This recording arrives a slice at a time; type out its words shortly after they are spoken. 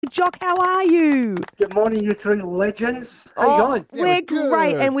Jock, how are you? Good morning, you three legends. How you going? We're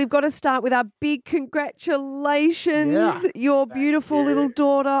great, and we've got to start with our big congratulations. Yeah. Your beautiful little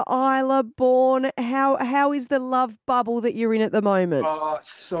daughter, Isla, born. How is the love bubble that you're in at the moment? Oh,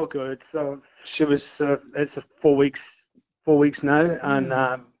 so good. So she was. It's 4 weeks now,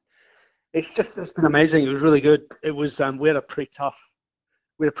 and it's been amazing. It was really good. It was. We had a pretty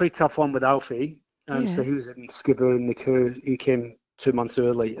tough one with Alfie. So he was in Skipper in the coup. He came 2 months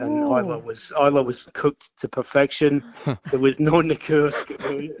early, and Isla was cooked to perfection. There was no Niku or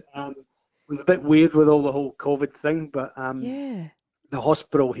Skipper. It was a bit weird with all the whole COVID thing, but the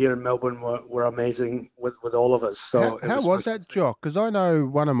hospital here in Melbourne were amazing with all of us. So how was that, Jock? Because I know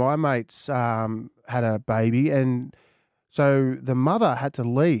one of my mates had a baby, and so the mother had to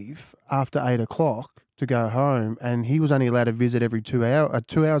leave after 8 o'clock to go home, and he was only allowed to visit every 2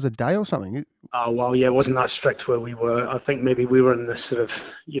 hours a day or something. Oh, well, yeah, it wasn't that strict where we were. I think maybe we were in this sort of,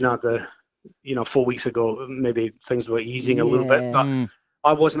 4 weeks ago, maybe things were easing a little bit, but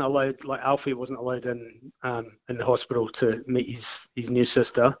I wasn't allowed, like Alfie wasn't allowed in the hospital to meet his new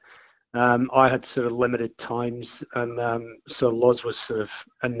sister. I had sort of limited times, and so Loz was sort of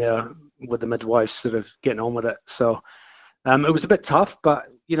in there with the midwife sort of getting on with it. So it was a bit tough, but,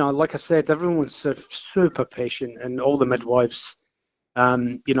 like I said, everyone's sort of super patient, and all the midwives,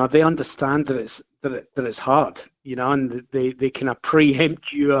 they understand that it's hard, and they kind of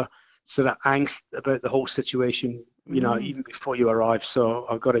preempt your sort of angst about the whole situation, even before you arrive. So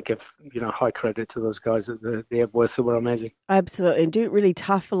I've got to give, high credit to those guys that they have with. They were amazing. Absolutely. And do it really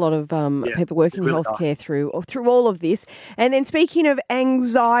tough, a lot of people working in healthcare through all of this. And then speaking of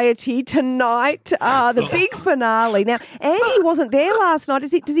anxiety, tonight, the big finale. Now, Andy wasn't there last night.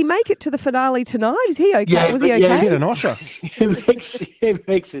 Does he make it to the finale tonight? Is he okay? Yeah, was he okay? He did an Osher. he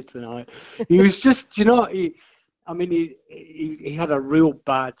makes it tonight. He was just, he had a real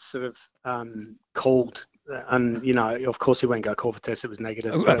bad sort of cold. And, of course he went and got a COVID test. It was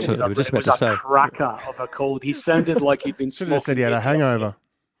negative. Oh, absolutely. It was a cracker of a cold. He sounded like he'd been Should smoking. have said he had a hangover.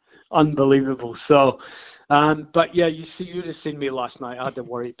 Unbelievable. So, but yeah, you'd have seen me last night. I had the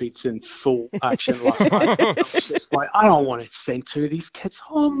worry beats in full action last night. I was just like, I don't want to send two of these kids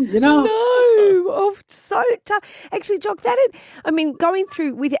home, No, so tough. Actually, Jock, going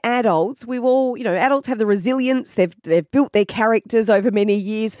through with adults, we've all, adults have the resilience. They've built their characters over many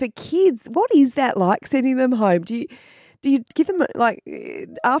years. For kids, what is that like, sending them home? Do you give them, like,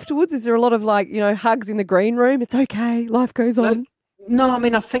 afterwards? Is there a lot of, like, hugs in the green room? It's okay, life goes on. No,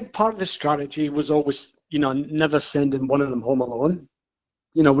 I think part of the strategy was always, never sending one of them home alone.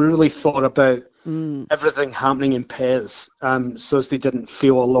 We really thought about everything happening in pairs, so as they didn't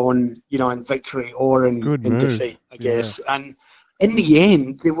feel alone, in victory or in defeat, I guess. Yeah. And in the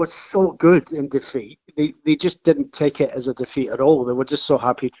end, they were so good in defeat. They just didn't take it as a defeat at all. They were just so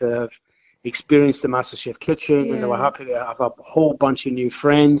happy to have experienced the MasterChef kitchen, and they were happy to have a whole bunch of new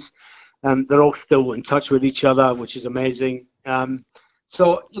friends. They're all still in touch with each other, which is amazing.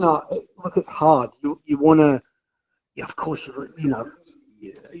 So, look, it's hard. You want to, of course,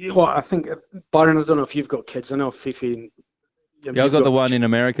 I think, Byron, I don't know if you've got kids. I know Fifi. I've got the one in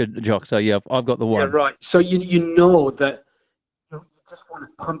America, Jock. So, yeah, I've got the one. Yeah, right. So, you know that you just want to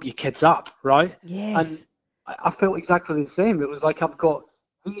pump your kids up, right? Yes. And I felt exactly the same. It was like I've got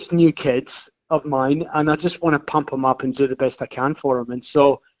these new kids of mine, and I just want to pump them up and do the best I can for them. And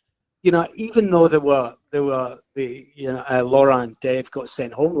so, even though Laura and Dave got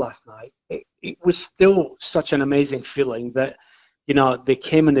sent home last night, it was still such an amazing feeling that, they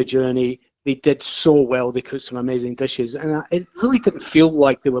came on the journey, they did so well, they cooked some amazing dishes, and it really didn't feel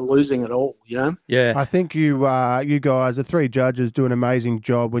like they were losing at all, Yeah. I think you guys, the three judges, do an amazing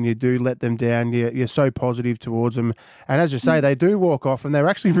job when you do let them down. You're so positive towards them. And as you say, they do walk off, and they're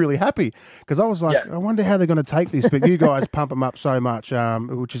actually really happy. Because I was like, I wonder how they're going to take this. But you guys pump them up so much,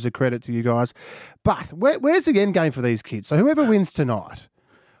 which is a credit to you guys. But where's the end game for these kids? So whoever wins tonight,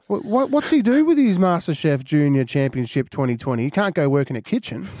 what's he do with his MasterChef Junior Championship 2020? He can't go work in a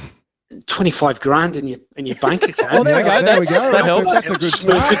kitchen. 25 grand in your bank account. Oh, there we go. That helps. That's a good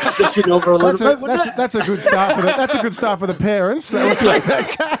start. That's a good start. That's a good start for the parents.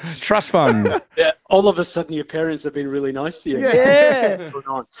 Trust fund. Yeah, all of a sudden your parents have been really nice to you. Yeah.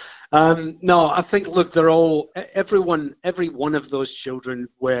 No, I think, look, every one of those children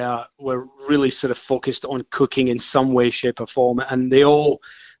were really sort of focused on cooking in some way, shape, or form, and they all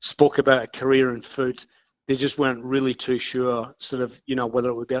spoke about a career in food. They just weren't really too sure, sort of, whether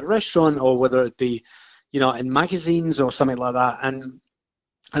it would be at a restaurant or whether it be, in magazines or something like that. And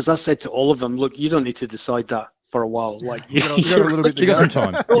as I said to all of them, look, you don't need to decide that for a while. Like you got a little bit. You got some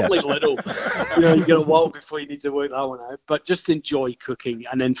time. Totally little. You got a while before you need to work that one out. But just enjoy cooking,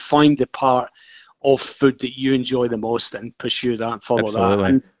 and then find the part of food that you enjoy the most, and pursue that and follow that.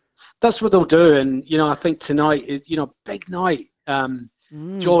 And that's what they'll do. And I think tonight is big night.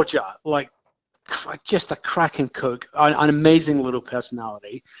 Georgia, like just a cracking cook, an amazing little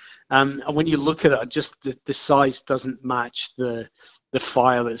personality. And when you look at it, just the size doesn't match the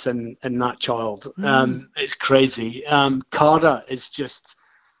fire that's in that child. It's crazy. Carter is just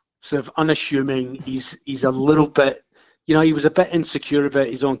sort of unassuming. He's a little bit, he was a bit insecure about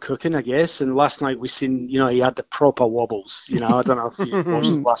his own cooking, I guess. And last night we seen, he had the proper wobbles. I don't know if you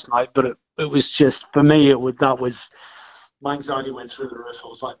watched it last night, but it was just, for me, my anxiety went through the roof. I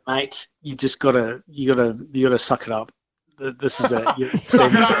was like, mate, you gotta suck it up. This is it.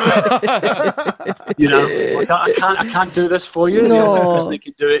 I can't do this for you. No. The only person that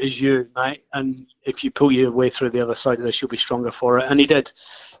can do it is you, mate. And if you pull your way through the other side of this, you'll be stronger for it. And he did,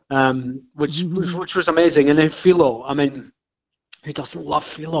 which was amazing. And then Philo, I mean, who doesn't love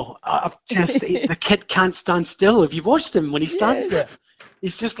Philo? The kid can't stand still. Have you watched him when he stands there?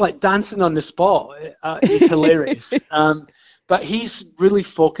 He's just like dancing on the spot. He's hilarious. But he's really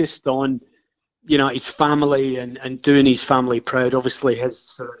focused on, his family and doing his family proud. Obviously,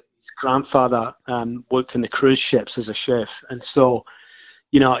 his grandfather worked in the cruise ships as a chef. And so,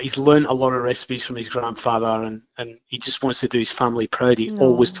 he's learned a lot of recipes from his grandfather, and he just wants to do his family proud. He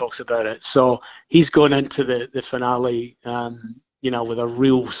always talks about it. So he's gone into the finale, with a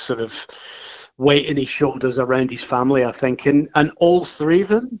real sort of weight in his shoulders around his family, I think. And all three of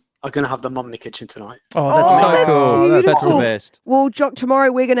them are going to have the mum in the kitchen tonight. Oh, that's so cool. That's the best. Well, Jock,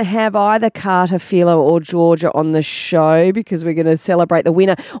 tomorrow we're going to have either Carter, Philo or Georgia on the show because we're going to celebrate the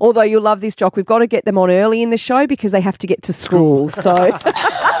winner. Although you'll love this, Jock, we've got to get them on early in the show because they have to get to school. So...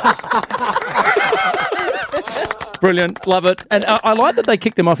 Brilliant. Love it. And I like that they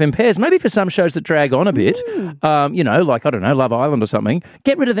kick them off in pairs. Maybe for some shows that drag on a bit, like, I don't know, Love Island or something,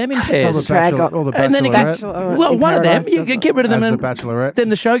 get rid of them in pairs. Or the Bachelorette. One of them. You get rid of them. As the Bachelorette. Then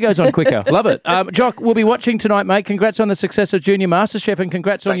the show goes on quicker. Love it. Jock, we'll be watching tonight, mate. Congrats on the success of Junior MasterChef and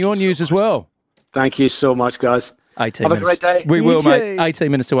congrats on your news as well. Thank you so much, guys. 18 Have minutes. a great day. We will, mate.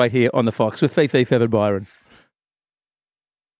 18 minutes to wait here on the Fox with Fifi Feathered Byron.